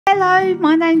Hello,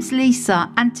 my name's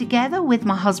Lisa, and together with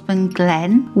my husband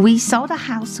Glenn, we sold a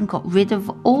house and got rid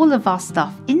of all of our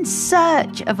stuff in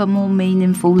search of a more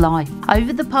meaningful life.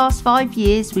 Over the past 5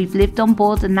 years, we've lived on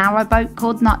board a narrowboat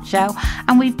called Nutshell,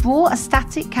 and we've bought a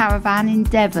static caravan in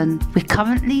Devon. We're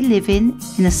currently living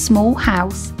in a small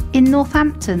house in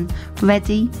Northampton,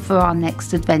 ready for our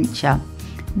next adventure.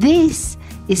 This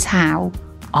is how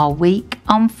our week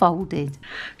unfolded.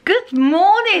 Good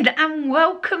morning and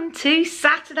welcome to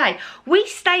Saturday. We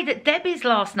stayed at Debbie's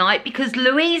last night because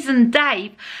Louise and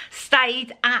Dave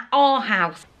stayed at our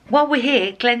house. While we're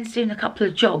here, Glenn's doing a couple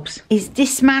of jobs. He's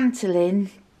dismantling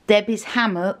Debbie's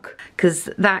hammock because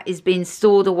that is being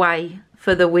stored away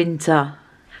for the winter.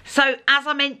 So as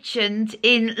I mentioned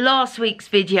in last week's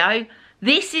video,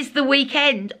 this is the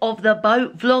weekend of the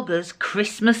Boat Vloggers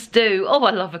Christmas do. Oh, I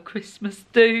love a Christmas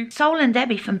do. Saul and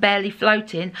Debbie from Barely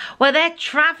Floating, well, they're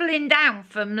travelling down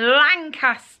from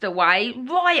Lancaster way,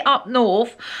 right up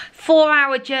north,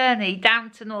 4-hour journey down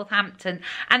to Northampton.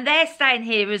 And they're staying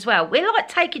here as well. We're like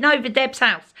taking over Deb's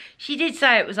house. She did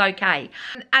say it was okay.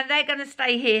 And they're going to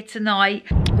stay here tonight.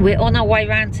 We're on our way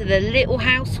round to the little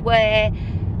house where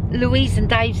Louise and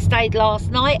Dave stayed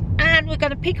last night, and we're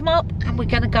going to pick them up and we're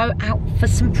going to go out for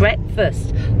some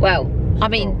breakfast. Well, I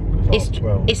mean,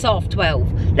 it's half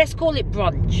 12. Let's call it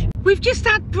brunch. We've just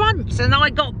had brunch and I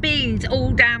got beans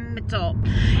all down the top.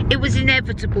 It was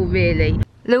inevitable, really.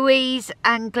 Louise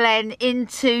and Glenn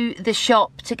into the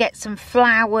shop to get some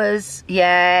flowers,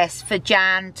 yes, for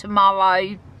Jan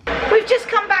tomorrow. We've just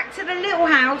come back to the little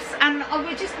house and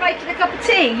we're just making a cup of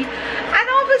tea, and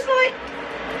I was like,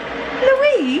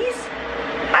 Louise,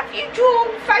 have you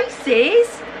drawn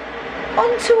faces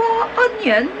onto our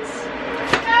onions?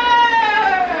 No!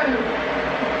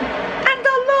 And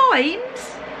our limes?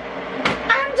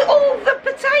 And all the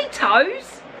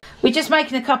potatoes? We're just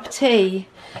making a cup of tea.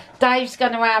 Dave's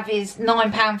going to have his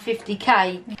 £9.50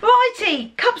 cake.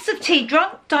 Righty, cups of tea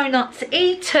drunk, donuts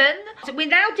eaten. So we're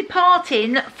now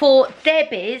departing for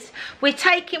Debbie's. We're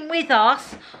taking with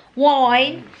us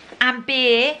wine and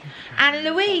beer. And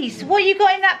Louise, what you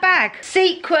got in that bag?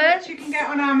 Sequins. You can get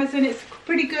on Amazon. It's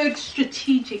pretty good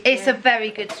strategic. It's a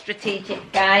very good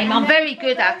strategic game. I'm very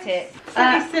good at it.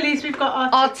 Sillies, we've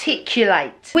got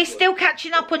Articulate. We're still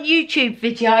catching up on YouTube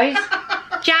videos.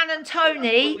 Jan and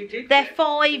Tony, their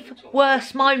 5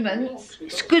 worst moments.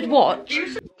 It's a good watch.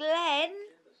 Glenn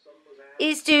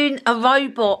is doing a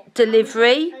robot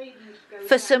delivery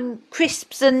for some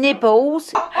crisps and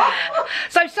nibbles.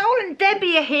 So Saul and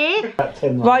Debbie are here.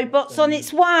 Robot's on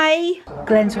its way.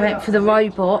 Glenn's waiting for the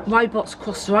robot. Robot's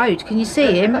across the road. Can you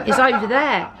see him? He's over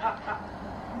there.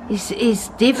 He's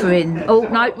divering. Oh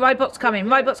no, robot's coming.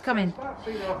 Robot's coming.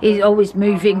 He's always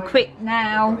moving quick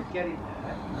now.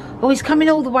 Oh, he's coming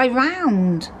all the way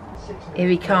round. Here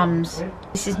he comes.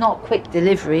 This is not a quick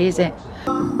delivery, is it?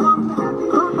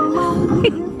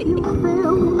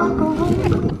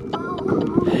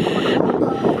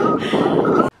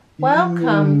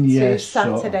 Welcome to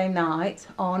Saturday night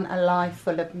on A Life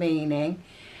Full of Meaning.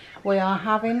 We are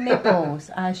having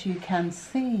nibbles, as you can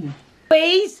see.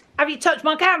 Please, have you touched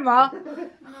my camera?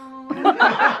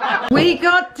 We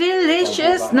got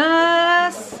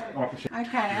deliciousness.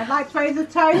 Okay, I'd like to raise a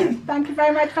toast. Thank you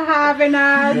very much for having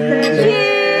us.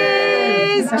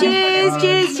 Cheers, cheers,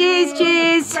 cheers, cheers,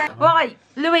 cheers. Right,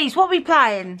 Louise, what are we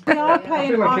playing? We are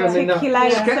playing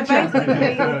Articulate. So basically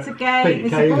it's a game,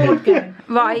 it's a board game.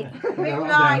 Right. With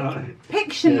like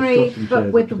Pictionary,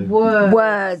 but with words.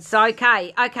 Words,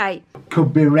 okay, okay.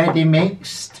 Could be ready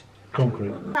mixed.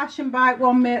 Concrete. Fashion bike,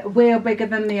 one wheel bigger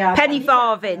than the other. Penny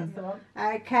farthing.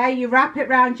 Okay, you wrap it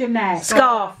round your neck.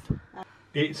 Scarf.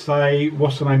 It's a,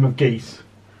 what's the name of geese?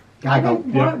 Gaggle.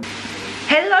 Yeah.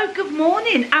 Hello, good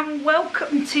morning and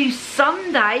welcome to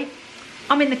Sunday.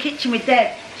 I'm in the kitchen with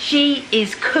Deb. She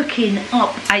is cooking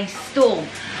up a storm.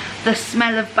 The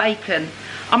smell of bacon.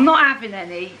 I'm not having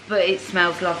any, but it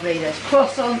smells lovely. There's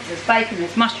croissants, there's bacon,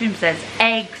 there's mushrooms, there's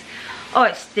eggs. Oh,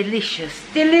 it's delicious,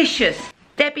 delicious.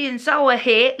 Debbie and Saul are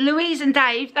here. Louise and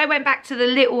Dave, they went back to the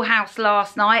little house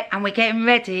last night and we're getting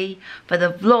ready for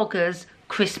the Vloggers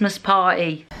Christmas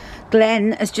party.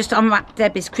 Glenn has just unwrapped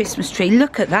Debbie's Christmas tree.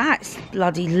 Look at that, it's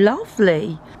bloody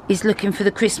lovely. He's looking for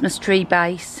the Christmas tree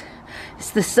base.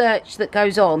 It's the search that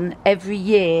goes on every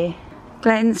year.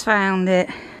 Glenn's found it.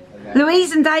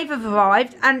 Louise and Dave have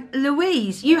arrived, and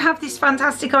Louise, you have this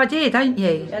fantastic idea, don't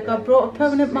you? I brought a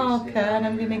permanent marker and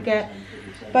I'm going to get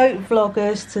Boat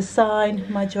Vloggers to sign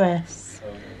my dress.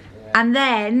 And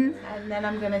then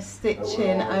I'm going to stitch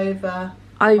in over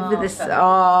over the...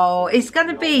 Oh, it's going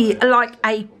to be like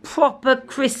a proper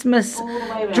Christmas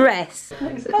dress. Ho,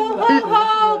 ho,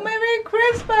 ho! Merry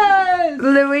Christmas!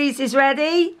 Louise is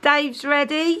ready. Dave's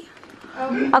ready.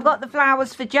 I've got the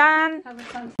flowers for Jan.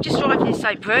 Just arrived in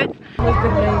Stoke Bruerne.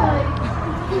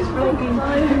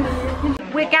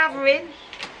 We're gathering,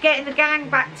 getting the gang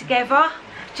back together.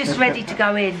 Just ready to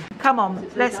go in. Come on,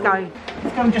 let's go.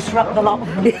 Let's go and disrupt the lot.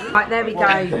 Right, there we go.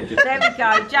 There we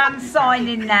go. Jan's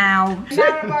signing now.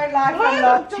 Narrowboat Life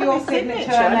Unlocked, your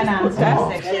signature and an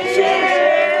answer.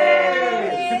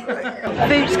 Cheers!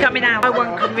 Food's coming out. No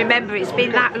one can remember. It's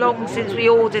been that long since we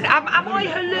ordered. Am I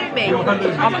halloumi?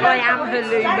 I am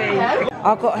halloumi.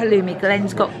 I've got halloumi.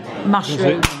 Glenn's got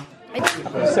mushroom.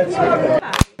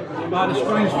 I had a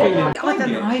strange feeling. I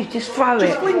don't know, just throw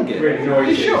it.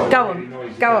 Go on,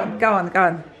 go on, go on, go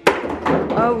on.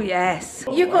 Oh yes.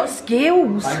 You've got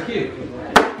skills. Thank you.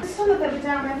 Some of them are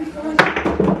down every Friday.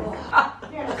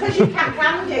 Because you can't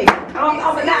candy.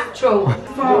 I'm a natural.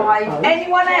 5.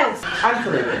 Anyone else?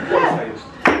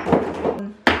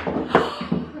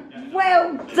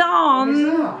 Well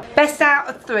done. Best out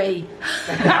of 3.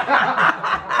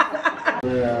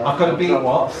 I've got to beat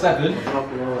what? 7?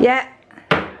 Yeah.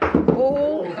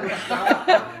 Oh.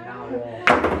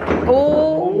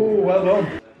 Oh. Well done.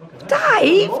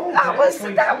 Dave,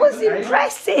 that was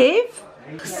impressive.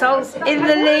 Saul's in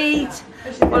the lead,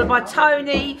 followed by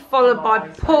Tony, followed by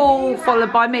Paul,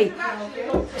 followed by me.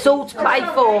 It's all to play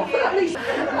for.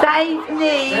 Dave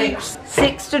needs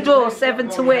 6 to draw, 7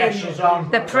 to win.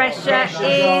 The pressure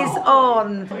is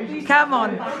on. Come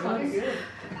on.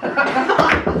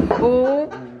 Oh.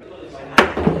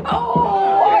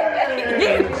 Oh,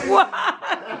 you won.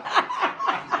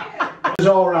 It's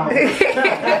all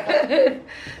right.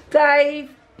 Dave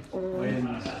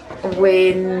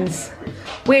wins.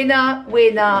 Winner,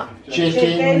 winner.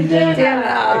 Chicken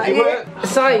dinner.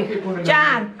 So,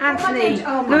 Jan, Anthony,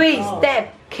 Louise, Deb,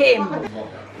 Kim.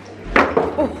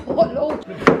 Oh, Lord.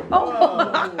 Oh.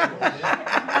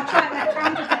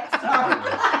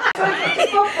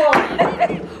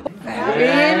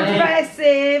 Very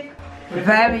impressive.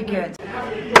 Very good.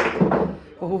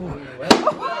 Oh.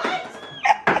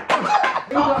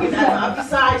 I've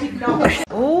decided not.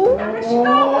 Oh.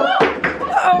 Oh.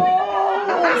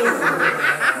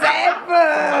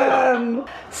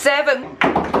 7.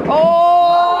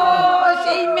 Oh,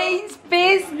 she means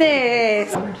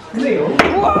business.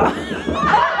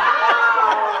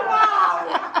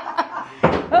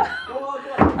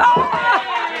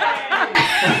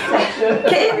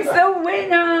 Kim's the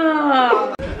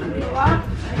winner.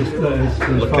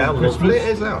 Look how lovely it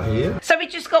is out here. So we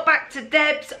just got back to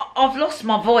Deb's. I've lost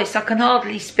my voice, I can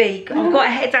hardly speak. I've got a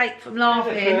headache from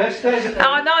laughing.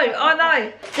 I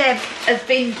know. Deb has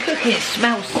been cooking, it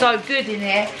smells so good in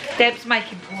here. Deb's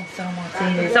making prawn style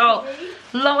martinis. Oh,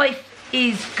 life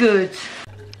is good.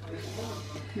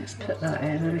 Let's put that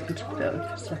in and we can talk about it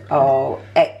for a second. Oh,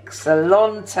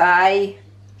 excellente.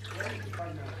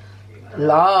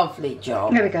 Lovely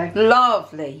job. There we go.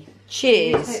 Lovely.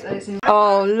 Cheers.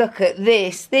 Oh, look at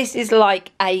this. This is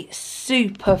like a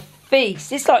super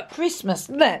feast. It's like Christmas,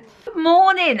 isn't it? Good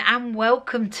morning and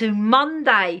welcome to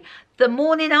Monday. The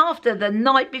morning after, the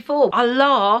night before. I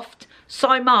laughed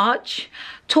so much,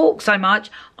 talked so much,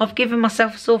 I've given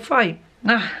myself a sore throat.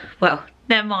 Well,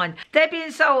 never mind. Debbie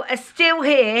and Saul are still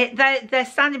here. They're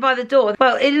standing by the door.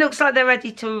 Well, it looks like they're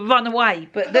ready to run away,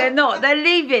 but they're not. They're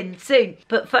leaving soon.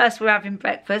 But first we're having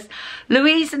breakfast.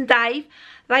 Louise and Dave,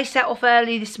 they set off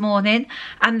early this morning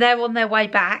and they're on their way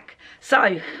back.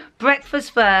 So,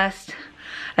 breakfast first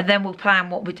and then we'll plan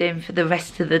what we're doing for the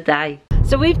rest of the day.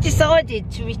 So we've decided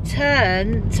to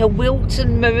return to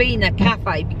Wilton Marina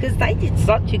Cafe because they did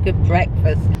such a good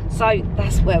breakfast. So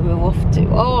that's where we're off to.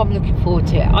 Oh, I'm looking forward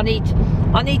to it. I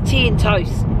need tea and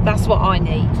toast. That's what I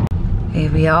need. Here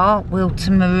we are,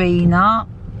 Wilton Marina.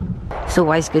 It's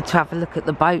always good to have a look at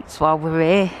the boats while we're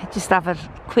here. Just have a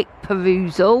quick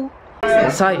perusal.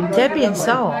 So Debbie and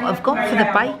Saul have gone for the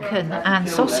bacon and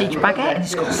sausage baguette and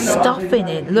it's got stuff in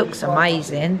it. Looks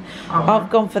amazing. I've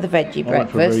gone for the veggie breakfast. I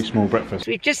went for a very small breakfast.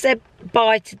 So we've just said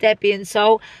bye to Debbie and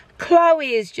Saul.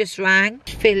 Chloe has just rang,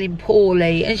 feeling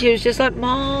poorly, and she was just like,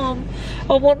 Mom,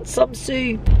 I want some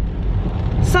soup.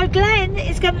 So Glenn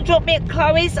is going to drop me at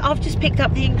Chloe's. I've just picked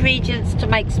up the ingredients to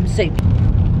make some soup.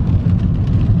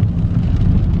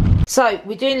 So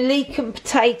we're doing leek and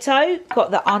potato.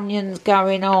 Got the onions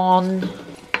going on.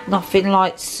 Nothing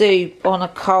like soup on a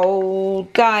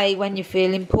cold day when you're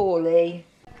feeling poorly.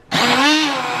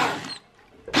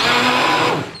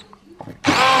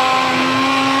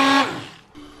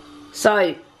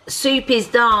 So soup is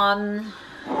done.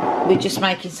 We're just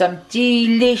making some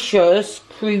delicious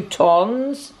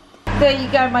croutons. There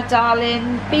you go, my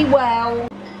darling. Be well.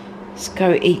 Let's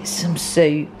go eat some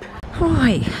soup.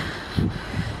 Right,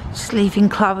 just leaving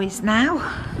Chloe's now.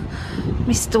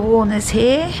 Mr. Warner's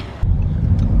here.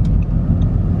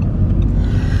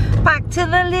 Back to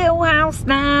the little house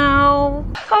now.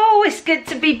 Oh, it's good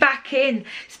to be back in.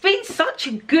 It's been such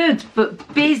a good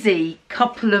but busy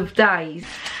couple of days.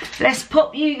 Let's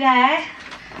pop you there.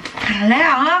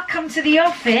 Hello, come to the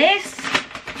office.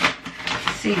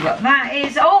 See what that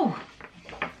is. Oh,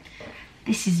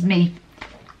 this is me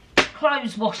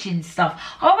clothes washing stuff.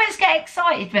 I always get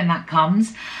excited when that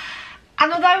comes.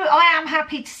 And although I am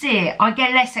happy to see it, I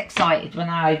get less excited when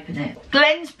I open it.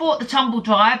 Glenn's brought the tumble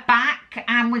dryer back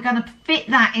and we're going to fit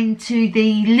that into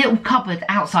the little cupboard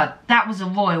outside. That was a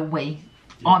royal we.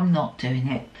 I'm not doing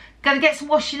it. Going to get some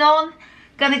washing on.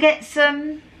 Going to get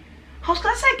some... I was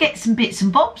going to say get some bits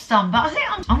and bobs done, but I think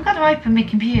I'm going to open my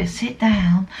computer, sit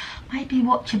down, maybe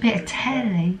watch a bit of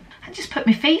telly and just put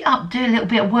my feet up, do a little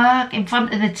bit of work in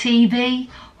front of the TV.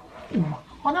 Ooh,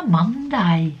 on a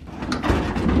Monday.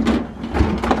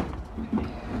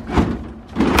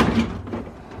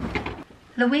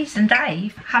 Louise and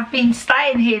Dave have been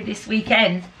staying here this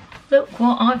weekend. Look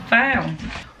what I've found.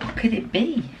 What could it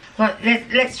be? Right,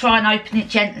 let's try and open it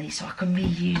gently so I can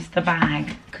reuse the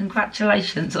bag.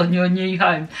 Congratulations on your new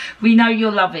home. We know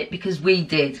you'll love it because we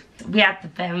did. We had the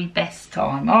very best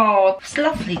time. Oh, it's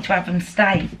lovely to have them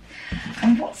stay.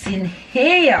 And what's in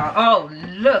here? Oh,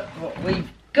 look what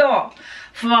we've got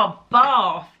for our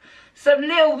bath. Some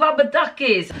little rubber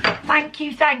duckies. Thank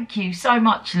you so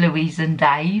much, Louise and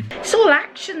Dave. It's all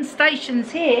action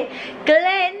stations here.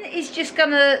 Glenn is just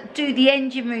gonna do the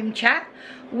engine room chat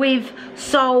with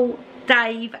Saul,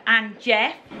 Dave and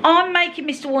Jeff. I'm making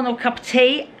Mr. Warner a cup of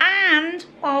tea, and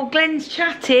while Glenn's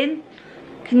chatting,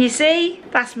 can you see?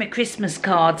 That's my Christmas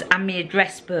cards and my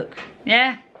address book.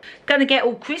 Yeah, gonna get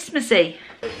all Christmassy.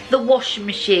 The washing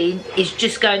machine is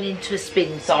just going into a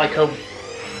spin cycle.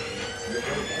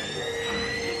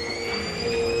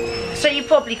 So you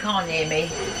probably can't hear me.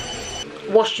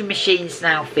 Washing machine's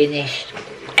now finished.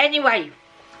 Anyway,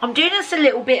 I'm doing us a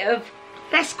little bit of,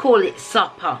 let's call it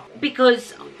supper,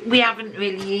 because we haven't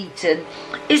really eaten.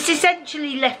 It's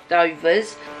essentially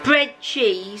leftovers, bread,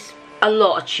 cheese, a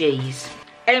lot of cheese.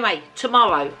 Anyway,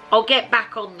 tomorrow I'll get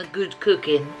back on the good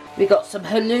cooking. We got some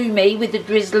halloumi with a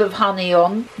drizzle of honey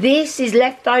on. This is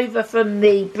left over from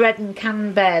the bread and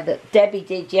camembert that Debbie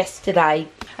did yesterday.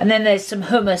 And then there's some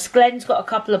hummus. Glenn's got a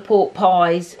couple of pork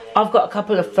pies. I've got a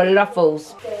couple of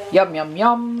falafels. Yum, yum,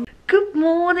 yum. Good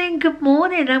morning,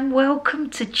 and welcome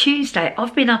to Tuesday.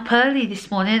 I've been up early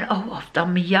this morning. Oh, I've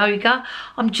done my yoga.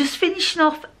 I'm just finishing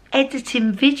off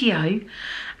editing video.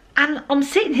 And I'm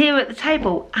sitting here at the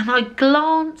table and I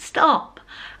glanced up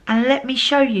and let me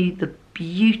show you the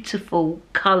beautiful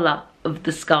colour of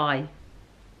the sky.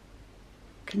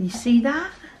 Can you see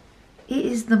that? It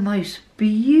is the most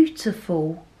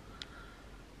beautiful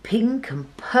pink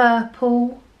and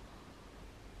purple.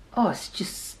 Oh, it's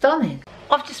just stunning.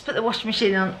 I've just put the washing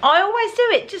machine on. I always do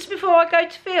it just before I go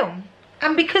to film.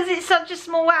 And because it's such a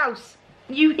small house,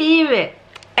 you hear it.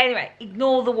 Anyway,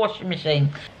 ignore the washing machine.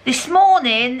 This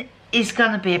morning is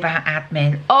going to be about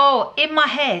admin. Oh, in my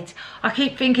head, I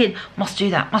keep thinking, must do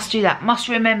that, must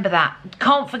remember that.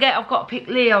 Can't forget I've got to pick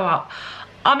Leo up.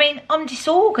 I mean, I'm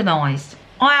disorganised.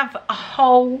 I have a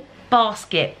whole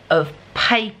basket of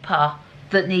paper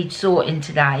that needs sorting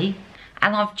today.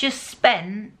 And I've just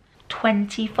spent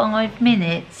 25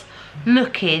 minutes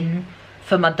looking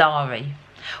for my diary.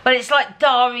 Well, it's like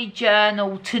diary,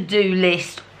 journal, to-do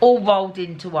list, all rolled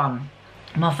into one.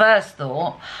 My first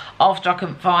thought, after I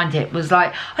couldn't find it, was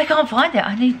like, I can't find it,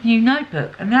 I need a new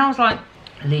notebook. And then I was like,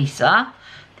 Lisa,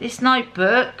 this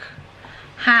notebook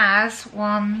has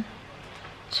 1,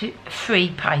 2, 3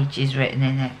 pages written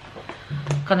in it.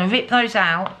 Gonna rip those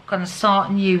out, gonna start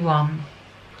a new one.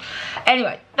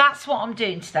 Anyway, that's what I'm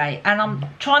doing today, and I'm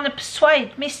trying to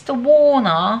persuade Mr.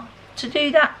 Warner to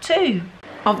do that too.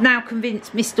 I've now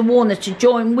convinced Mr. Warner to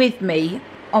join with me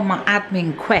on my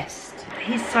admin quest.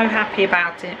 He's so happy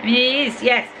about it. He is,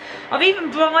 yes. I've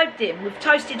even bribed him with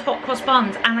toasted hot cross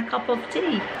buns and a cup of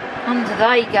tea. Under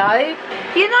they go.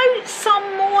 You know,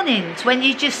 some mornings when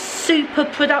you're just super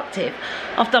productive.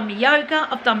 I've done my yoga,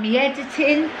 I've done my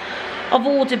editing, I've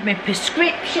ordered my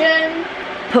prescription,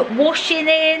 put washing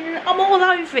in. I'm all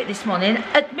over it this morning.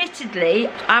 Admittedly,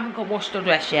 I haven't got washed or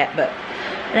dressed yet, but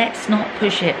let's not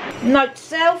push it. Note to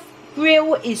self,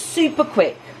 grill is super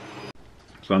quick.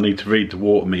 So I need to read the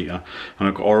water meter, and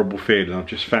I've got a horrible feeling I've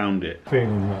just found it.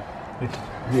 Feeling that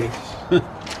this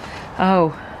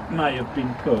Oh. may have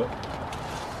been put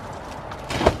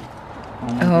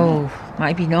Oh,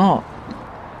 maybe not.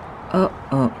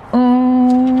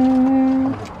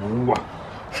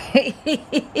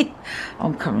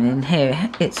 I'm coming in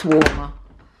here, it's warmer.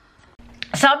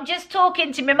 So I'm just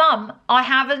talking to my mum. I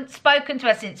haven't spoken to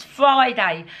her since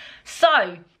Friday.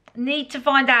 So, need to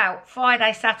find out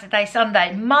Friday, Saturday,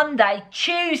 Sunday, Monday,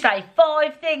 Tuesday,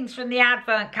 5 things from the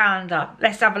advent calendar.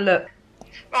 Let's have a look.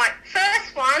 Right,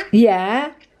 first one.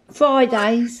 Yeah,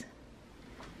 Fridays.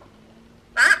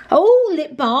 That? Oh,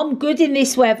 lip balm, good in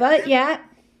this weather, yeah.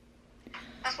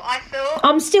 That's what I thought.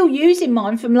 I'm still using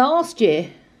mine from last year.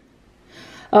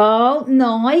 Oh,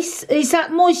 nice. Is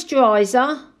that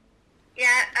moisturiser?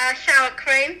 Yeah, shower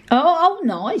cream. Oh,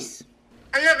 nice.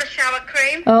 Another shower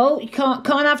cream. Oh, you can't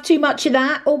have too much of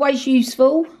that. Always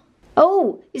useful.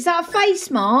 Oh, is that a face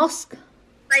mask?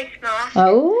 Face mask.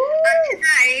 Oh. And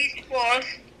today's was...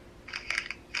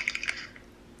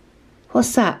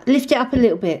 What's that? Lift it up a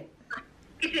little bit.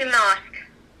 Sleeping mask.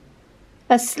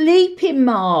 A sleeping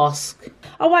mask.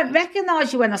 I won't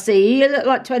recognise you when I see you. You look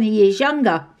like 20 years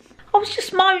younger. I was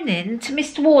just moaning to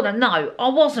Mr. Warner. No, I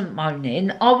wasn't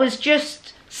moaning. I was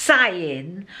just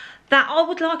saying that I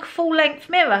would like a full-length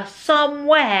mirror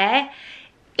somewhere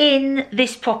in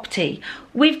this property.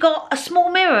 We've got a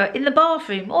small mirror in the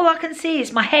bathroom. All I can see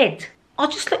is my head. I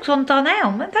just looked on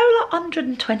Dunelm and they were like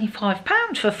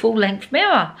 £125 for a full-length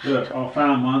mirror. Look, I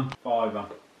found one. £5.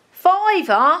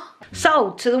 £5?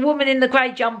 Sold to the woman in the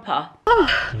grey jumper. Oh,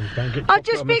 I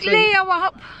just picked Leo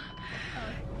up.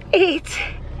 It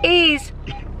is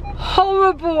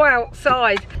horrible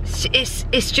outside.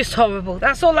 It's just horrible.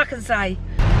 That's all I can say.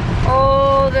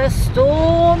 Oh, the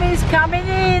storm is coming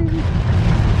in.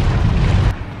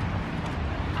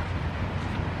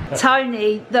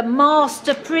 Tony, the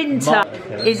master printer.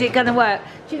 Is it going to work?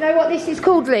 Do you know what this is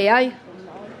called, Leo?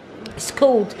 It's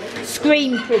called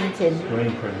screen printing.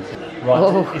 Screen printing.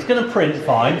 Right, it's going to print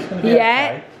fine. It's going to be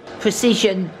okay.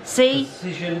 Precision. See?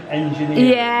 Precision engineering.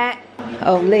 Yeah.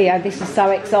 Oh, Leo, this is so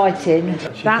exciting.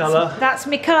 That's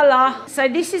my colour. So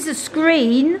this is a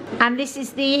screen and this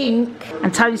is the ink.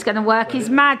 And Tony's going to work his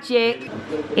magic.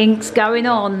 Ink's going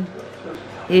on.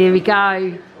 Here we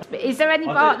go. Is there any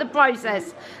part of the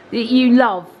process that you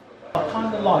love? I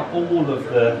kind of like all of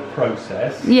the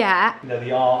process. Yeah. You know,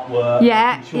 the artwork.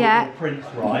 Yeah, making sure yeah. the print's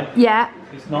right. Yeah.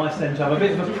 It's nice then to have a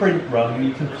bit of a print run and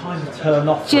you can kind of turn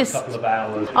off for a couple of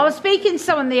hours. I was speaking to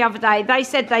someone the other day. They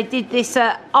said they did this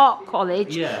at art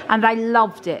college and they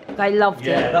loved it. They loved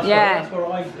it. That's where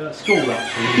I at school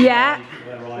actually. Yeah.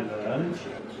 Where I learned.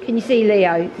 Can you see,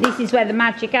 Leo? This is where the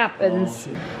magic happens.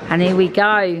 And here we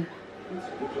go.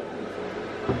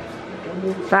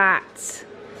 That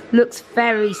looks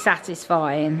very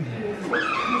satisfying.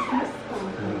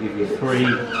 I'll give you 3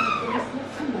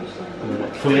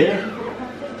 clear.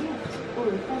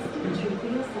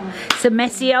 It's a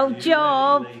messy old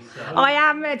job. I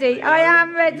am ready. I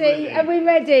am ready. Are we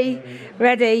ready?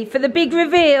 Ready for the big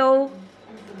reveal?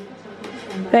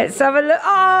 Let's have a look.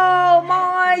 Oh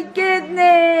my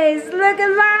goodness. Look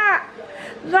at that.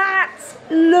 That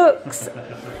looks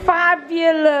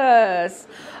fabulous.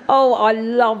 Oh, I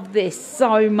love this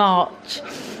so much.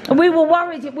 And we were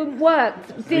worried it wouldn't work,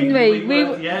 didn't we? We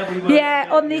were, yeah,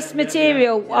 on this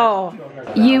material. Oh,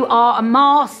 you are a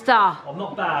master. I'm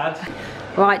not bad.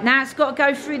 Right, now it's got to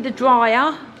go through the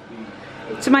dryer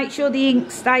to make sure the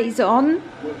ink stays on.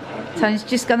 Tony's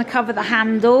just going to cover the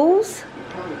handles.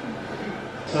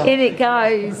 In it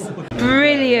goes.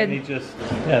 Brilliant.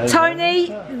 Tony,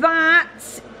 that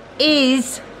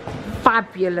is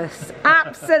fabulous.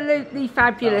 Absolutely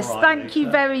fabulous. Thank you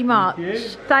very much.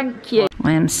 Thank you.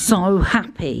 I am so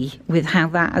happy with how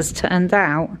that has turned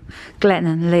out. Glenn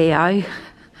and Leo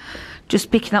just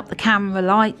picking up the camera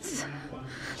lights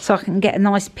so I can get a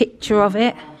nice picture of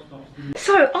it.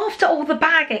 So after all the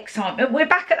bag excitement, we're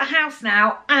back at the house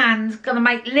now and gonna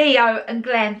make Leo and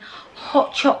Glenn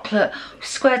hot chocolate,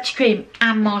 squirty cream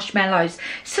and marshmallows.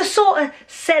 It's a sort of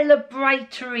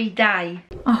celebratory day.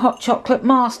 A hot chocolate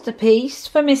masterpiece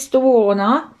for Mr.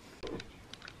 Warner.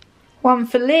 One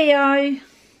for Leo.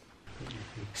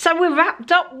 So we're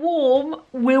wrapped up warm,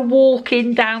 we're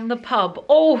walking down the pub.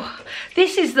 Oh,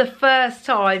 this is the first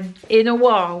time in a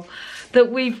while that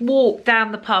we've walked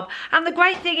down the pub. And the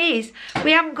great thing is,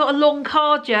 we haven't got a long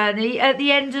car journey at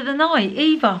the end of the night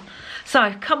either.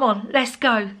 So, come on, let's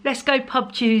go. Let's go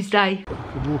Pub Tuesday.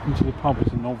 Walking to the pub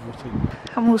is a novelty.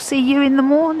 And we'll see you in the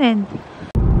morning.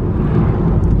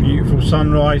 Beautiful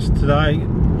sunrise today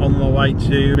on my way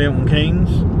to Milton Keynes.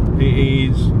 It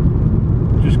is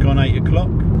just gone 8 o'clock.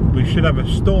 We should have a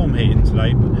storm hitting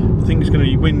today, but I think it's going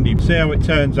to be windy. See how it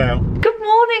turns out. Good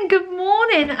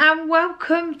morning, and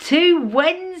welcome to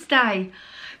Wednesday.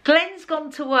 Glenn's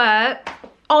gone to work.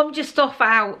 I'm just off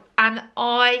out, and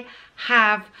I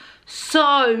have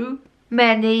so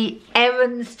many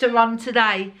errands to run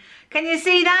today. Can you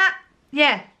see that?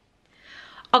 Yeah.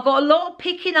 I've got a lot of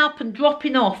picking up and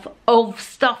dropping off of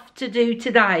stuff to do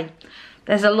today.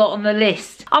 There's a lot on the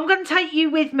list. I'm going to take you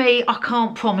with me. I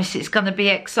can't promise it's going to be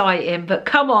exciting, but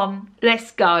come on,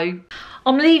 let's go.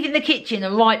 I'm leaving the kitchen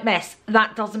a right mess.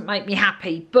 That doesn't make me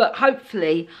happy, but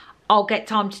hopefully I'll get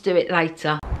time to do it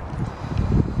later.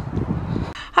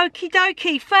 Okie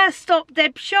dokie, first stop,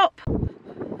 Deb's shop.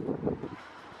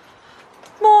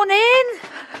 Morning.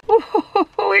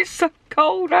 Oh, it's so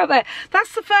cold out there.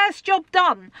 That's the first job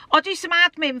done. I do some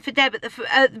admin for Deb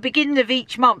at the beginning of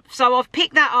each month, so I've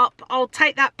picked that up. I'll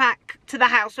take that back to the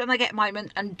house when I get a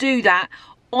moment and do that.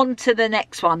 On to the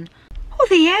next one. Oh,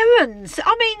 the errands.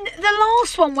 I mean, the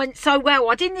last one went so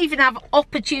well, I didn't even have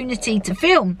opportunity to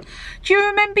film. Do you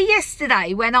remember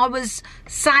yesterday when I was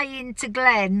saying to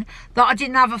Glenn that I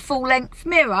didn't have a full-length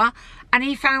mirror and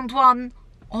he found one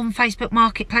on Facebook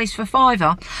Marketplace for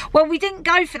 £5? Well, we didn't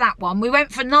go for that one. We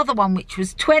went for another one, which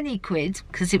was 20 quid,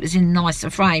 because it was in a nicer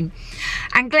frame.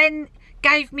 And Glenn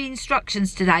gave me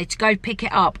instructions today to go pick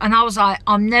it up. And I was like,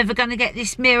 I'm never going to get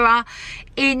this mirror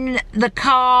in the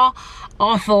car.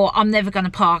 I thought, I'm never going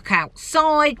to park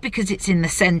outside because it's in the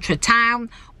centre of town.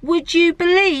 Would you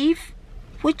believe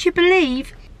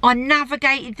I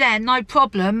navigated there, no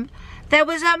problem. There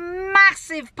was a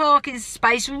massive parking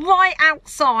space right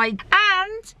outside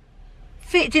and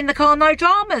fitted in the car, no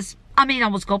dramas. I mean, I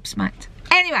was gobsmacked.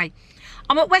 Anyway,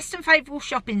 I'm at Western Favourable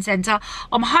Shopping Centre.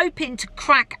 I'm hoping to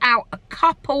crack out a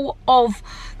couple of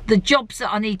the jobs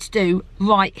that I need to do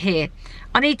right here.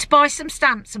 I need to buy some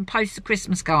stamps and post the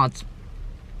Christmas cards.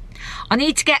 I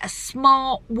need to get a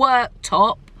smart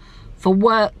worktop for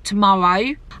work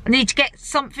tomorrow. I need to get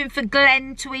something for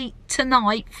Glenn to eat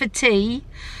tonight for tea,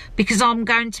 because I'm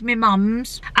going to my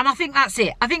mum's. And I think that's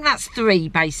it. I think that's 3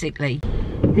 basically.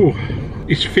 Oh,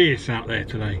 it's fierce out there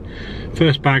today.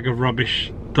 First bag of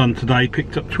rubbish done today.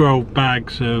 Picked up 12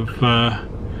 bags of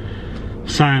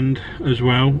sand as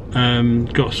well.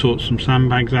 Got to sort some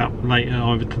sandbags out later,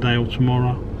 either today or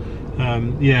tomorrow.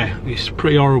 Yeah, it's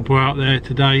pretty horrible out there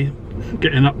today.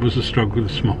 Getting up was a struggle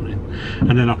this morning,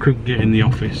 and then I couldn't get in the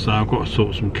office, so I've got to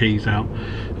sort some keys out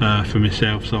for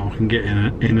myself so I can get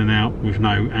in and out with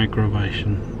no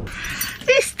aggravation.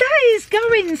 This day is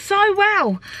going so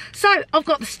well. So I've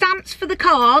got the stamps for the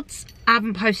cards. I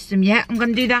haven't posted them yet. I'm going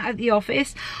to do that at the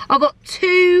office. I've got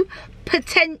 2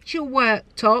 potential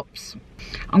worktops.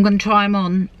 I'm going to try them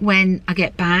on when I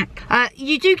get back.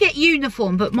 You do get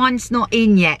uniform, but mine's not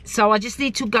in yet, so I just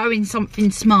need to go in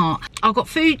something smart. I've got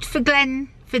food for Glenn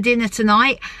for dinner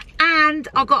tonight, and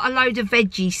I got a load of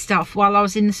veggie stuff while I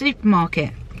was in the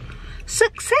supermarket.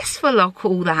 Successful, I'll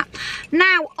call that.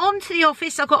 Now on to the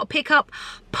office. I've got to pick up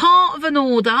part of an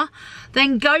order,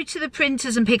 then go to the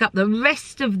printers and pick up the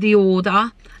rest of the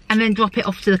order, and then drop it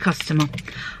off to the customer.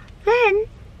 Then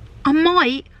I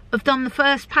might have done the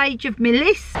first page of my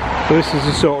list. So this is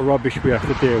the sort of rubbish we have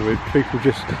to deal with. People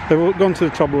just, they've all gone to the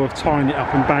trouble of tying it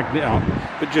up and bagging it up,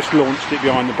 but just launched it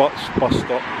behind the bus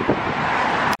stop.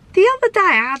 The other day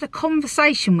I had a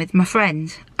conversation with my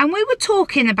friend, and we were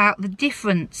talking about the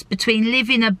difference between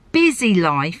living a busy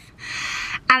life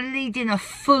and leading a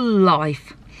full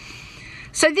life.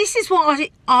 So this is what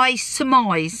I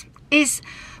surmise is,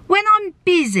 when I'm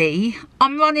busy,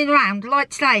 I'm running around like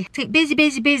today. Busy,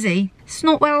 busy, busy. It's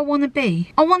not where I want to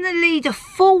be. I want to lead a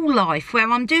full life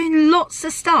where I'm doing lots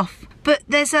of stuff, but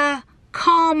there's a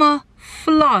calmer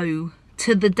flow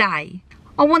to the day.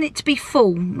 I want it to be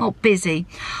full, not busy.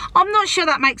 I'm not sure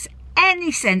that makes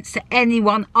any sense to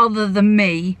anyone other than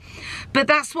me, but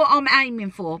that's what I'm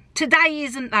aiming for. Today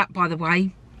isn't that, by the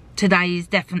way. Today is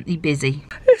definitely busy.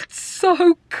 It's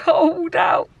so cold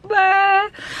out there.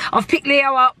 I've picked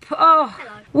Leo up. Oh,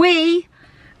 hello. We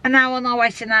are now on our way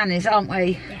to Nanny's, aren't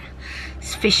we? Yeah.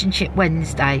 It's Fish and Chip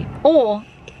Wednesday. Or,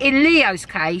 in Leo's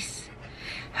case,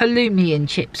 halloumi and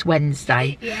chips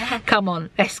Wednesday. Yeah. Come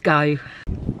on, let's go.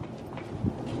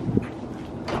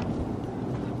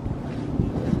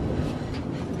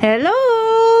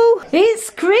 Hello, it's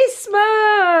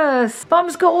Christmas.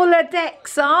 Mum's got all her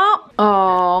decks up.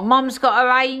 Oh, Mum's got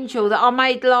her angel that I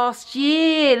made last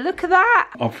year. Look at that.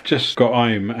 I've just got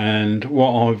home, and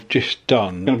what I've just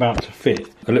done, I'm about to fit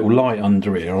a little light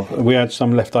under here. We had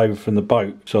some left over from the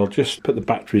boat, so I'll just put the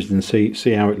batteries in and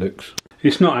see how it looks.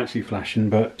 It's not actually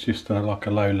flashing, but it's just like a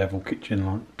low level kitchen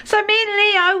light. So me and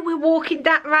Leo, we're walking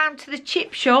that round to the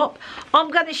chip shop.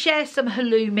 I'm going to share some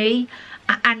halloumi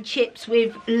and chips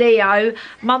with Leo.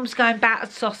 Mum's going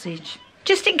battered sausage,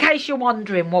 just in case you're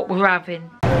wondering what we're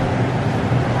having.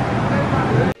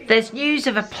 There's news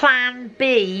of a Plan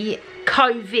B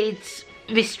COVID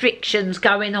restrictions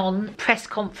going on, press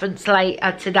conference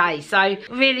later today, so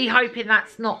really hoping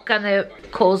that's not going to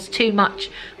cause too much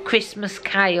Christmas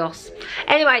chaos.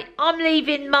 Anyway, I'm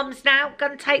leaving Mum's now,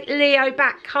 going to take Leo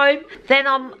back home, then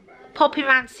I'm popping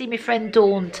around to see my friend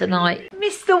Dawn tonight.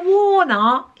 Mr.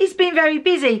 Warner, he's been very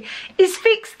busy. He's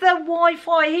fixed the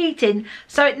Wi-Fi heating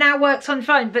so it now works on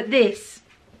phone, but this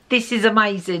is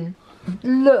amazing.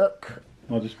 Look,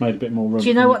 I just made a bit more room. do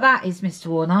you know what that is, Mr.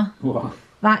 Warner? What?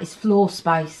 That is floor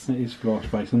space. It is floor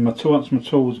space, and once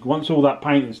all that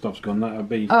painting stuff's gone, that'll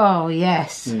be. Oh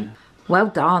yes, yeah. Well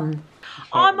done.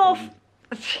 I'm off.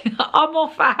 I'm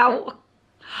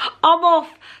off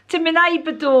to my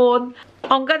neighbour Dawn.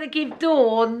 I'm going to give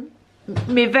Dawn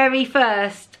my very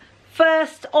first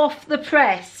off the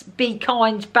press Be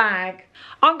Kind bag.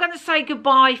 I'm going to say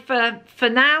goodbye for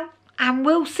now, and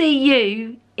we'll see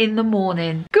you in the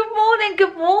morning. Good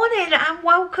morning, and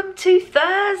welcome to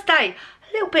Thursday.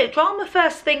 A little bit of drama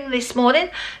first thing this morning.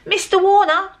 Mr.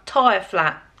 Warner, tyre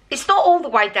flat. It's not all the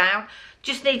way down,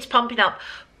 just needs pumping up.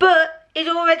 But he'd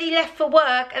already left for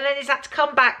work and then he's had to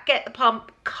come back, get the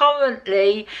pump.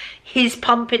 Currently, he's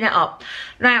pumping it up.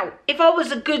 Now, if I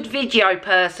was a good video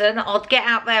person, I'd get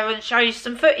out there and show you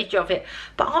some footage of it.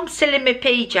 But I'm still in my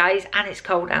PJs and it's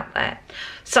cold out there.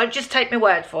 So just take my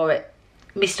word for it.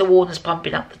 Mr. Warner's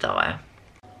pumping up the tyre.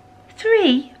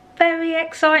 3 very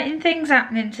exciting things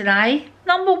happening today.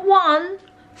 Number 1,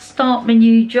 start my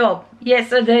new job.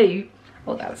 Yes, I do.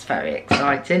 Oh, that's very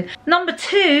exciting. Number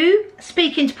 2,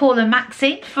 speaking to Paul and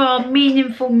Maxine for our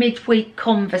meaningful midweek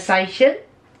conversation.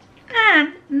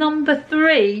 And number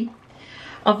 3,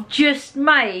 I've just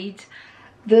made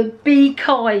the Be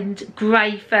Kind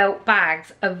grey felt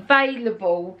bags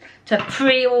available to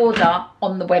pre-order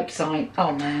on the website.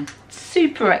 Oh man,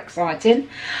 super exciting.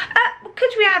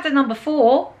 Could we add a number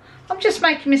 4? I'm just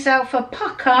making myself a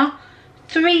pucker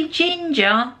 3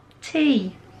 ginger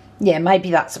tea. Yeah,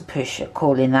 maybe that's a push at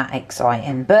calling that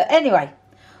exciting, but anyway,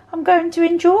 I'm going to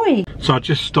enjoy. So I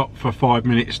just stopped for 5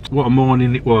 minutes. What a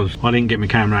morning it was. I didn't get my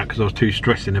camera out because I was too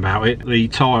stressing about it. The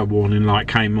tyre warning light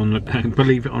came on,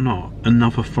 believe it or not,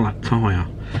 another flat tyre.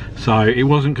 So it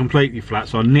wasn't completely flat,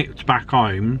 so I nipped back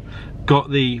home,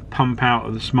 got the pump out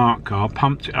of the smart car,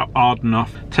 pumped it up hard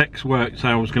enough. Text worked, so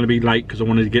I was going to be late because I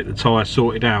wanted to get the tyre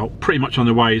sorted out. Pretty much on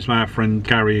the way is my friend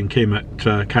Gary and Kim at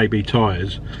KB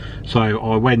Tyres. So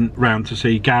I went round to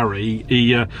see Gary.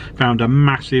 He found a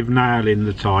massive nail in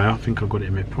the tyre. I think I've got it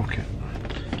in my pocket.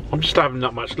 I'm just having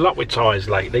not much luck with tyres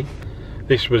lately.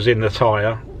 This was in the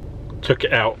tyre, took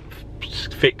it out,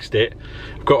 fixed it.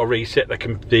 I've got to reset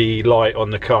the light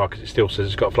on the car because it still says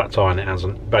it's got a flat tyre and it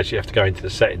hasn't. Basically, you have to go into the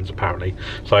settings apparently.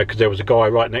 So, because there was a guy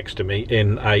right next to me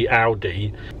in a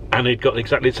Audi and he'd got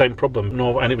exactly the same problem,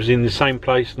 and it was in the same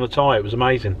place on the tyre. It was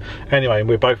amazing. Anyway,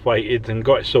 we both waited and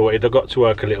got it sorted. I got to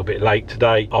work a little bit late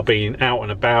today. I've been out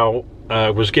and about.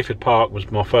 Gifford Park was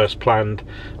my first planned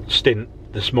stint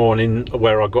this morning,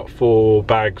 where I got 4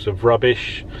 bags of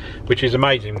rubbish, which is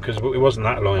amazing because it wasn't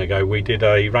that long ago we did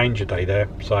a Ranger Day there.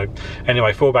 So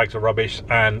anyway, 4 bags of rubbish,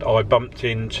 and I bumped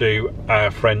into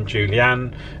our friend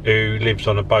Julianne who lives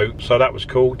on a boat, so that was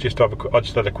cool. I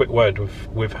just had a quick word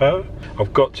with her.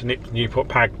 I've got to nip to Newport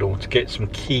Pagnell to get some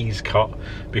keys cut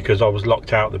because I was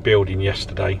locked out of the building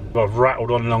yesterday. I've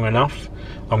rattled on long enough.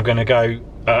 I'm going to go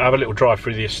have a little drive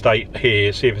through the estate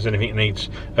here, see if there's anything that needs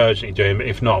urgently doing, but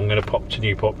if not, I'm going to pop to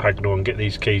Newport Pagnell and get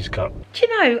these keys cut. Do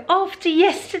you know, after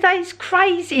yesterday's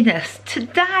craziness,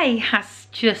 today has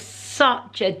just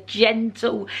such a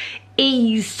gentle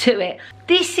ease to it.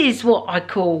 This is what I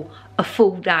call a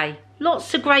full day.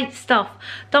 Lots of great stuff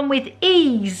done with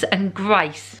ease and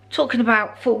grace. Talking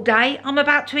about full day, I'm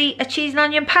about to eat a cheese and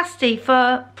onion pasty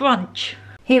for brunch.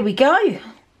 Here we go.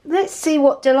 Let's see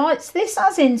what delights this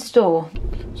has in store.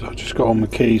 So I've just got all my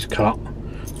keys cut.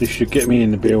 This should get me in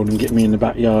the building, get me in the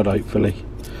backyard hopefully.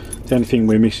 The only thing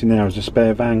we're missing now is a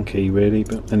spare van key really,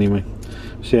 but anyway,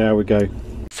 see how we go.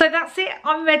 So that's it,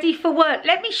 I'm ready for work.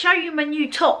 Let me show you my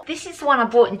new top. This is the one I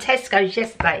bought in Tesco's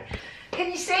yesterday.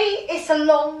 Can you see? It's a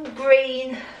long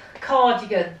green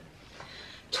cardigan.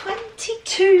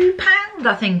 £22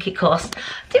 I think it cost.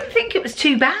 Didn't think it was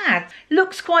too bad.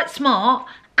 Looks quite smart.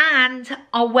 And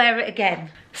I'll wear it again.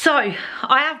 So I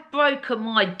have broken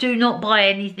my do not buy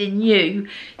anything new,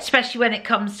 especially when it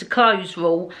comes to clothes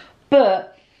rule,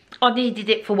 but I needed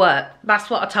it for work.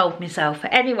 That's what I told myself.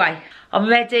 Anyway, I'm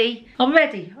ready.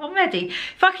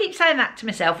 If I keep saying that to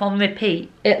myself on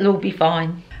repeat, it'll all be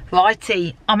fine.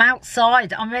 Righty, I'm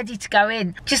outside, I'm ready to go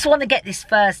in. Just want to get this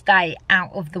first day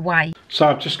out of the way. So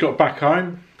I've just got back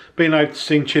home, been over to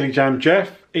see Chili Jam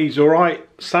Jeff. He's all right.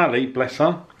 Sally, bless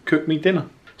her, cook me dinner.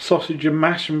 Sausage and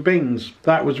mash and beans.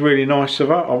 That was really nice of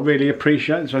her. I really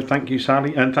appreciate it. So thank you,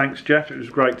 Sally, and thanks, Jeff. It was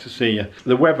great to see you.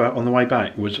 The weather on the way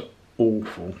back was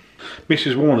awful.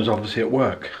 Mrs. Warner's obviously at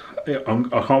work.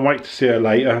 I can't wait to see her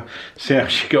later, see how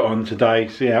she got on today,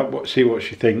 see what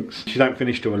she thinks. She don't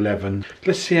finish till 11.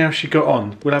 Let's see how she got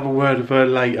on. We'll have a word with her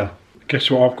later.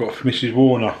 Guess what I've got for Mrs.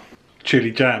 Warner?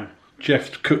 Chili jam.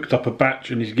 Jeff's cooked up a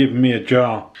batch and he's given me a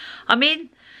jar. I'm in.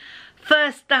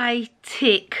 First day,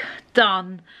 tick,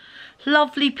 done.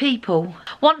 Lovely people.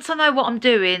 Once I know what I'm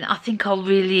doing, I think I'll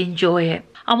really enjoy it.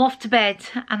 I'm off to bed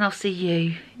and I'll see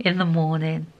you in the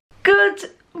morning.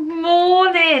 Good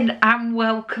morning and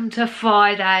welcome to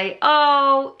Friday.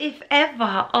 Oh, if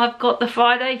ever I've got the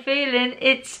Friday feeling,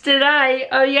 it's today.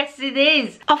 Oh yes, it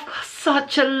is. I've got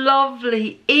such a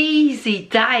lovely, easy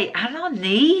day and I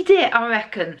need it, I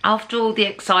reckon. After all the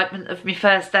excitement of my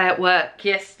first day at work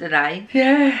yesterday.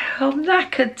 Yeah, I'm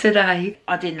knackered today.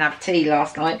 I didn't have tea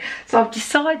last night, so I've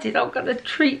decided I'm going to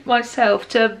treat myself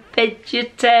to a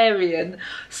vegetarian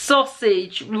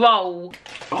sausage roll.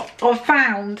 I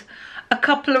found a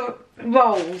couple of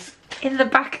rolls in the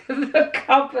back of the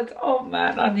cupboard. Oh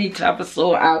man, I need to have a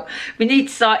sort out. We need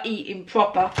to start eating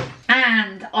proper.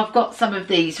 And I've got some of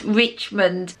these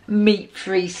Richmond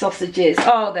meat-free sausages.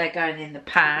 Oh, they're going in the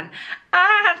pan.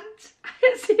 And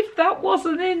as if that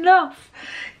wasn't enough,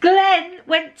 Glenn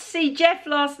went to see Jeff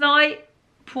last night,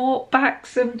 brought back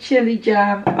some chili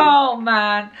jam. Oh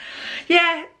man,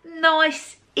 yeah,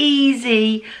 nice,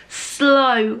 easy,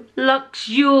 slow,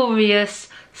 luxurious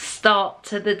start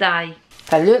to the day.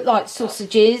 They look like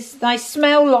sausages, they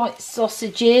smell like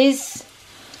sausages.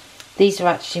 These are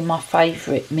actually my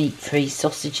favourite meat-free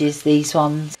sausages, these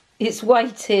ones. It's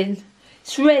waiting,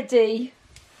 it's ready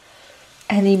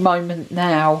any moment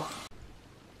now.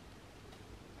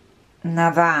 Now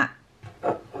that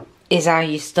is how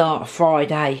you start a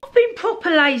Friday. I've been proper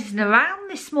lazing around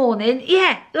this morning.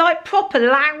 Yeah, like proper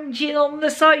lounging on the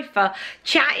sofa,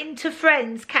 chatting to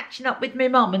friends, catching up with my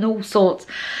mum and all sorts.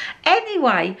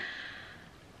 Anyway,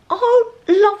 our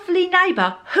lovely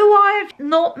neighbour, who I have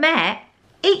not met,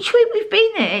 each week we've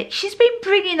been here, she's been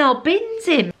bringing our bins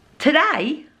in.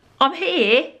 Today, I'm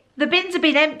here, the bins have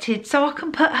been emptied so I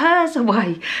can put hers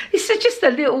away. This is just a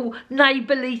little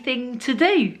neighbourly thing to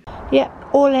do. Yep,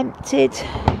 all emptied.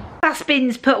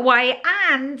 Dustbins put away,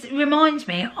 and reminds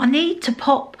me I need to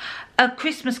pop a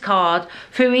Christmas card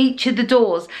through each of the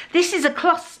doors. This is a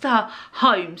cluster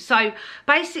home, so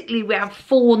basically we have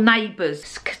 4 neighbours.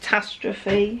 It's a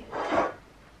catastrophe.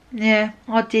 Yeah,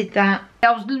 I did that.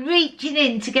 I was reaching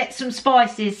in to get some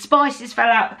spices. Spices fell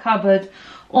out the cupboard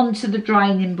onto the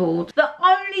draining board. The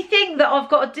only thing that I've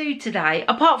got to do today,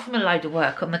 apart from a load of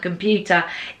work on the computer,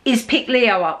 is pick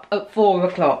Leo up at 4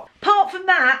 o'clock. Apart from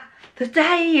that, the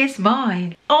day is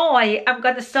mine. I am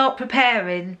going to start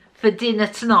preparing for dinner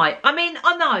tonight. I mean,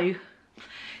 I know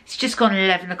it's just gone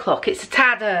 11 o'clock. It's a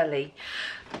tad early,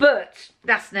 but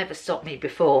that's never stopped me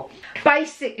before.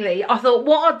 Basically, I thought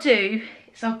what I'll do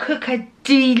is I'll cook a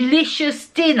delicious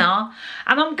dinner,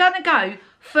 and I'm going to go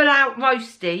full out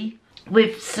roasty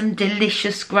with some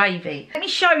delicious gravy. Let me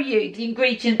show you the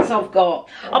ingredients I've got.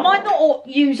 I might not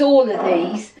use all of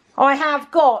these. I have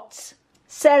got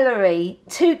celery,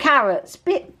 2 carrots,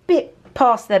 bit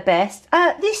past their best.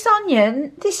 This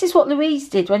onion, this is what Louise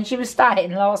did when she was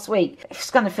staying last week.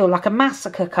 It's going to feel like a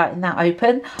massacre cutting that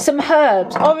open. Some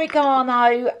herbs,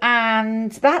 oregano,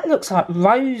 and that looks like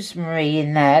rosemary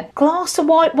in there. Glass of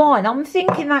white wine. I'm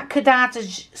thinking that could add a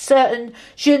certain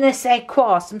je ne sais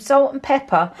quoi, some salt and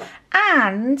pepper.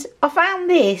 And I found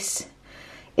this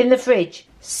in the fridge.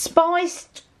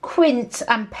 Spiced quince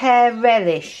and pear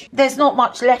relish. There's not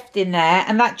much left in there,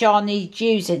 and that jar needs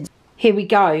using. Here we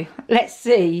go. Let's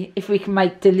see if we can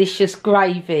make delicious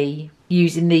gravy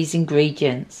using these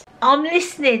ingredients. I'm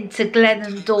listening to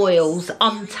Glennon Doyle's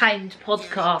Untamed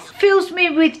podcast. Fills me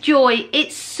with joy.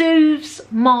 It soothes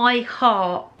my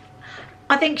heart.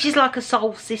 I think she's like a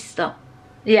soul sister.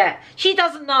 Yeah, she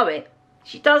doesn't know it.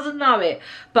 She doesn't know it,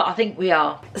 but I think we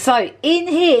are. So in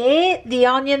here, the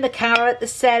onion, the carrot, the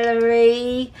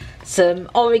celery, some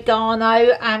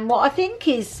oregano, and what I think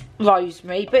is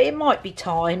rosemary, but it might be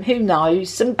thyme, who knows.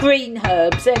 Some green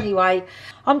herbs anyway.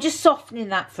 I'm just softening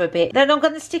that for a bit. Then I'm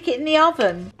going to stick it in the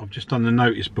oven. I've just done the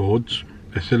notice boards.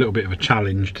 It's a little bit of a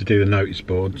challenge to do the notice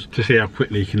boards to see how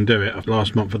quickly you can do it.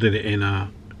 Last month I did it in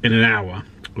an hour.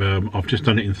 I've just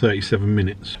done it in 37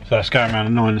 minutes. So that's going around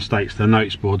the 9 estates, the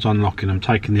notice boards, unlocking them,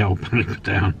 taking the old paper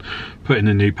down, putting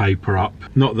the new paper up.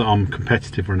 Not that I'm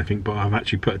competitive or anything, but I've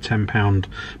actually put a £10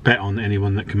 bet on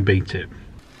anyone that can beat it.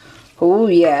 Oh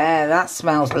yeah, that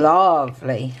smells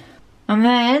lovely. And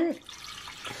then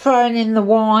throwing in the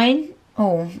wine.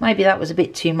 Oh, maybe that was a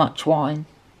bit too much wine.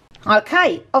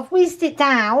 Okay, I've whizzed it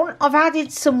down. I've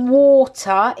added some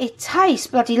water. It tastes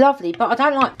bloody lovely, but I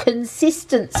don't like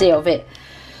consistency of it.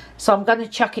 So I'm going to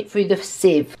chuck it through the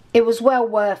sieve. It was well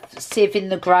worth sieving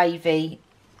the gravy.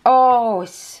 Oh,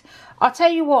 I'll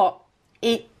tell you what,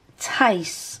 it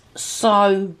tastes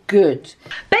so good.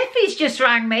 Bethy's just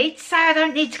rang me to say I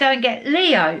don't need to go and get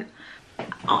Leo.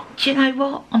 Oh, do you know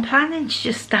what? I'm planning to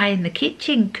just stay in the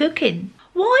kitchen cooking.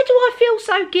 Why do I feel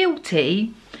so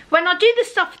guilty when I do the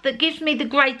stuff that gives me the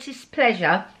greatest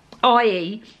pleasure,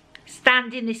 i.e.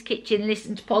 stand in this kitchen,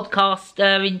 listen to podcasts,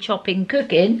 stirring, chopping,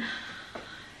 cooking?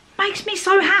 Makes me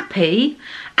so happy.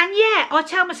 And yeah, I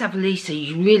tell myself, Lisa,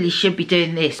 you really should be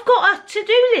doing this. I've got a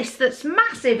to-do list that's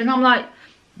massive and I'm like,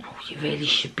 oh, you really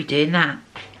should be doing that.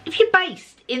 If you're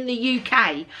based in the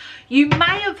UK, you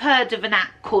may have heard of an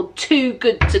app called Too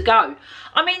Good To Go.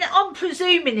 I mean, I'm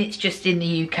presuming it's just in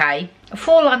the UK.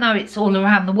 For all I know, it's all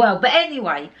around the world. But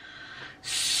anyway,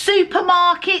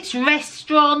 supermarkets,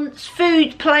 restaurants,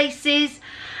 food places,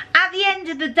 at the end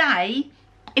of the day,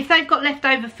 if they've got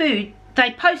leftover food,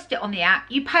 they post it on the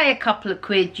app, you pay a couple of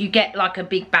quid, you get like a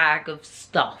big bag of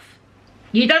stuff.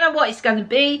 You don't know what it's going to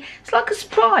be. It's like a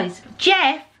surprise.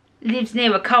 Jeff lives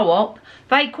near a co-op.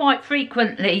 They quite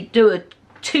frequently do a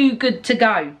Too Good To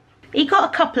Go. He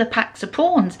got a couple of packs of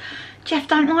prawns. Jeff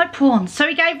don't like prawns, so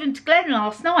he gave them to Glenn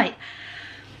last night.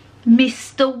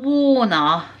 Mr.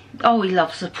 Warner, oh, he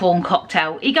loves a prawn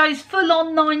cocktail. He goes full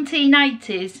on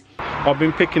 1980s. I've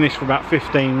been picking this for about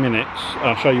 15 minutes.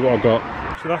 I'll show you what I've got.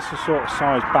 So that's the sort of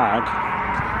size bag.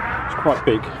 It's quite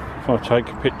big. If I take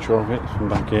a picture of it from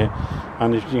back here,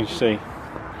 and as you can see,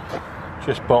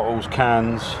 just bottles,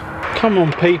 cans. Come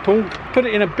on people, put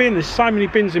it in a bin. There's so many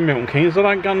bins in Milton Keynes, I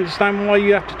don't understand why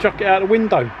you have to chuck it out the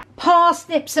window.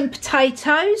 Parsnips and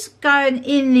potatoes going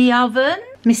in the oven.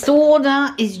 Mr.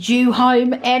 Warner is due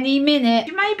home any minute.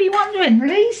 You may be wondering,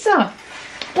 Lisa,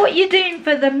 what are you doing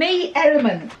for the meat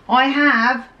element? I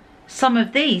have some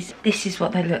of these. This is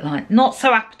what they look like. Not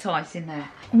so appetising there.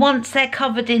 Once they're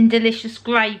covered in delicious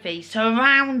gravy,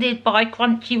 surrounded by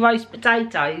crunchy roast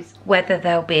potatoes, whether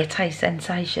they'll be a taste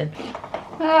sensation.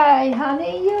 Hey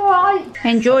honey, you alright?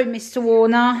 Enjoy, Mr.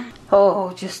 Warner.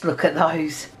 Oh, just look at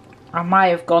those. I may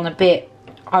have gone a bit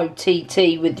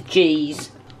OTT with the G's.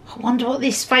 I wonder what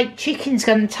this fake chicken's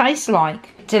going to taste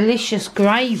like. Delicious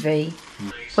gravy.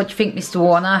 What do you think, Mr.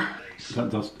 Warner? That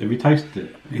does, have you tasted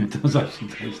it? It does actually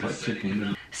taste like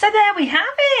chicken. So there we have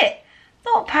it.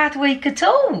 Not a bad week at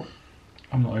all.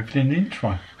 I'm not opening the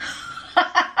intro.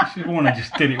 Mrs. Warner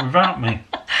just did it without me.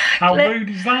 How rude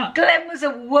is that? Glenn was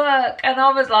at work and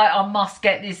I was like, I must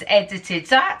get this edited.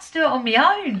 So I had to do it on my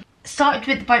own. Started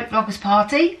with the Boat Vloggers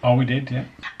party. Oh, we did, yeah.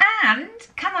 And,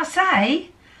 can I say,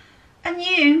 a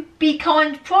new Be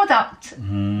Kind product.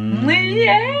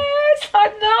 Yes, I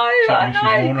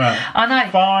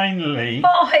know. Finally,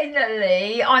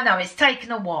 I know it's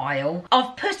taken a while.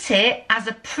 I've put it as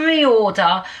a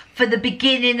pre-order for the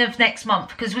beginning of next month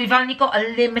because we've only got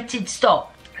a limited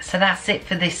stock. So that's it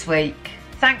for this week.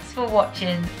 Thanks for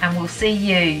watching and we'll see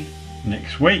you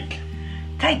next week.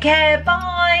 Take care,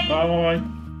 bye. Bye.